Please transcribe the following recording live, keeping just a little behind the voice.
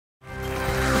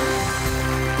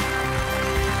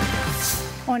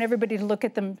want everybody to look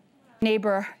at the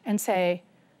neighbor and say,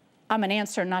 I'm an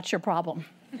answer, not your problem.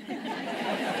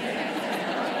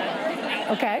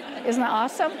 Okay, isn't that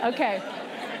awesome? Okay.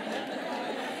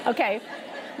 Okay,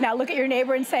 now look at your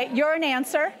neighbor and say, you're an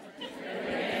answer,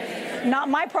 not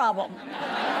my problem.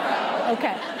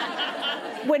 Okay.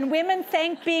 When women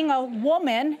think being a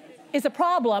woman is a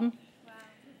problem,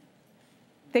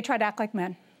 they try to act like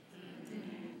men.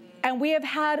 And we have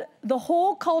had the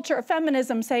whole culture of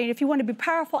feminism saying, if you want to be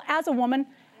powerful as a woman,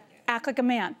 act like a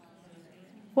man.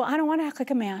 Well, I don't want to act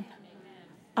like a man.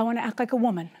 I want to act like a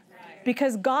woman.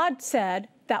 Because God said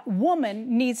that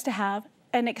woman needs to have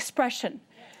an expression.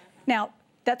 Now,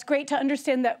 that's great to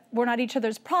understand that we're not each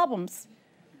other's problems.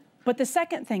 But the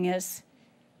second thing is,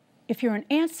 if you're an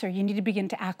answer, you need to begin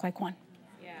to act like one.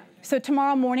 Yeah. So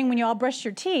tomorrow morning when you all brush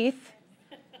your teeth,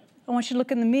 I want you to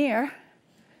look in the mirror.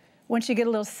 Once you get a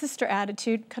little sister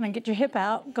attitude, kind of get your hip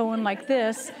out, going like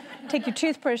this, take your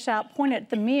toothbrush out, point it at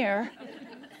the mirror,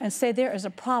 and say, there is a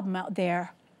problem out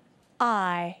there.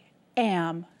 I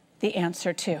am the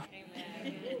answer to.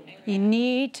 Amen. You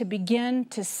need to begin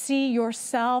to see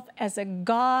yourself as a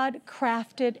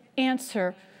God-crafted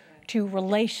answer to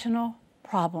relational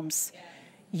problems.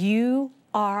 You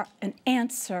are an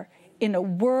answer in a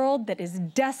world that is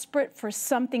desperate for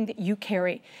something that you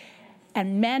carry.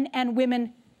 And men and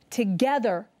women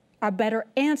together are better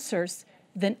answers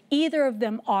than either of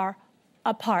them are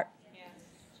apart. Yes.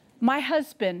 My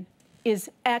husband is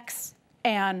X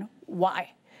and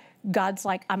Y. God's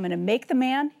like, I'm going to make the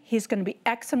man. He's going to be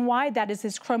X and Y. That is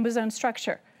his chromosome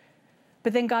structure.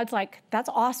 But then God's like, that's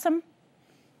awesome,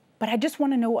 but I just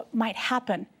want to know what might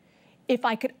happen if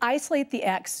I could isolate the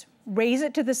X, raise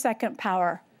it to the second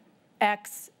power,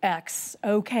 XX.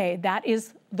 Okay, that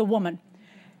is the woman.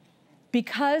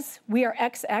 Because we are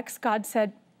XX, God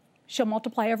said, she'll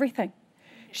multiply everything.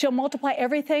 She'll multiply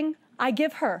everything I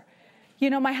give her. You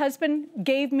know, my husband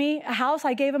gave me a house,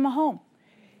 I gave him a home.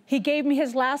 He gave me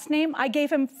his last name, I gave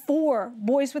him 4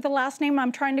 boys with a last name.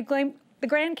 I'm trying to claim the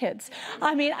grandkids.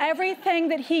 I mean, everything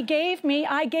that he gave me,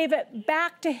 I gave it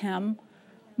back to him,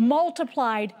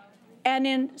 multiplied and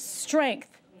in strength.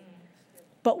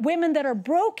 But women that are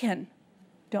broken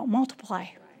don't multiply,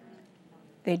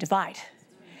 they divide.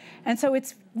 And so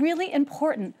it's really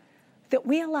important that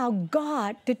we allow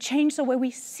God to change the way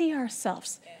we see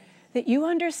ourselves, that you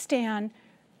understand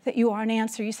that you are an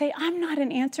answer. You say, I'm not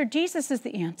an answer, Jesus is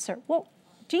the answer. Well,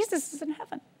 Jesus is in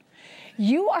heaven.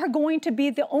 You are going to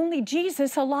be the only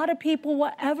Jesus a lot of people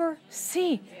will ever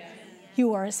see.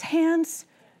 You are his hands,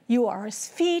 you are his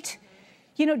feet.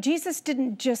 You know, Jesus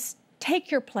didn't just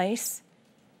take your place,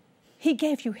 he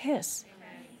gave you his.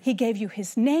 He gave you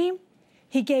his name,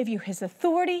 he gave you his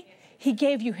authority, he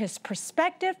gave you his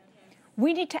perspective.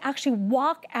 We need to actually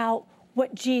walk out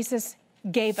what Jesus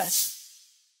gave us.